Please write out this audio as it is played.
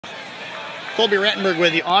Colby Rattenborg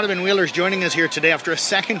with the Audubon Wheelers joining us here today after a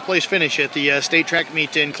second-place finish at the state track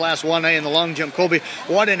meet in Class 1A in the long jump. Colby,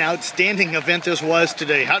 what an outstanding event this was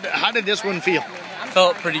today. How did this one feel?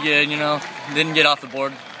 Felt pretty good, you know. Didn't get off the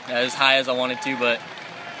board as high as I wanted to, but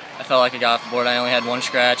I felt like I got off the board. I only had one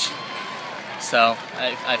scratch, so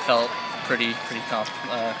I felt pretty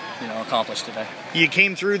accomplished today. You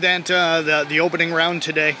came through that the opening round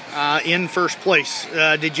today in first place.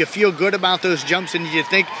 Did you feel good about those jumps, and did you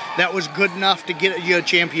think that was good enough to get you a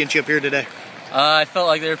championship here today? I felt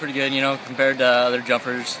like they were pretty good, you know, compared to other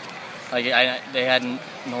jumpers. Like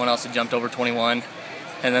no one else had jumped over 21,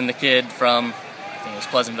 and then the kid from I think it was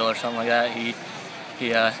Pleasantville or something like that. He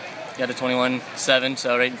got a 21.7,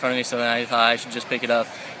 so right in front of me. So then I thought I should just pick it up.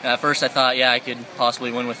 And at first I thought, yeah, I could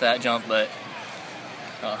possibly win with that jump, but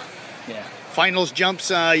yeah. Finals jumps,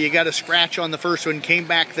 you got a scratch on the first one, came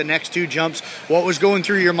back the next two jumps. What was going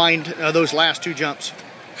through your mind those last two jumps?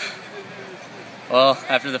 Well,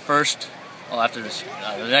 after the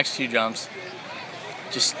next two jumps,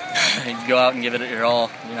 just go out and give it your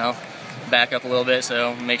all, you know. Back up a little bit,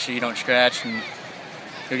 so make sure you don't scratch, and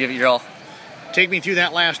go give it your all. Take me through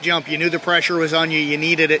that last jump. You knew the pressure was on you, you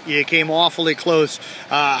needed it, you came awfully close.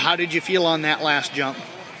 How did you feel on that last jump?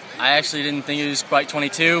 I actually didn't think it was quite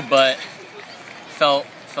 22, but felt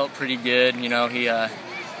pretty good. You know, I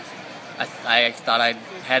thought I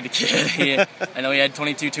had the kid. I know he had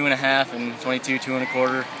 22.2.5 and 22.2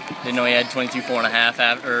 1/4. Didn't know he had 22.4.5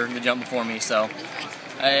 after the jump before me, so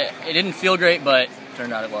it didn't feel great, but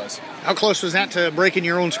turned out it was. How close was that to breaking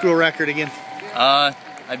your own school record again? I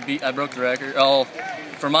broke the record. Oh,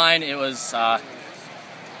 for mine it was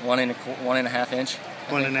 1.5 inch.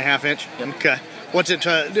 1.5 inch. Yep. Okay. What's it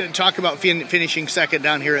talk about finishing second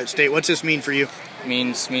down here at state? What's this mean for you?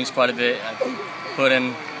 Means quite a bit. I put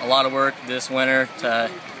in a lot of work this winter to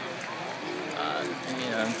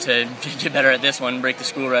get better at this one, break the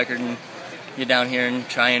school record, and get down here and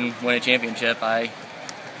try and win a championship. At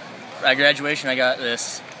graduation, I got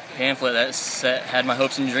this pamphlet that had my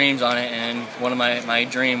hopes and dreams on it, and one of my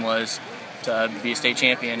dream was to be a state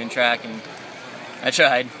champion in track, and I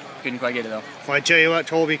tried. Couldn't quite get it though. Well, I tell you what,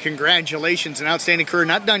 Colby, congratulations, an outstanding career.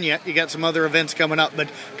 Not done yet. You got some other events coming up, but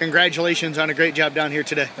congratulations on a great job down here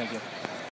today. Thank you.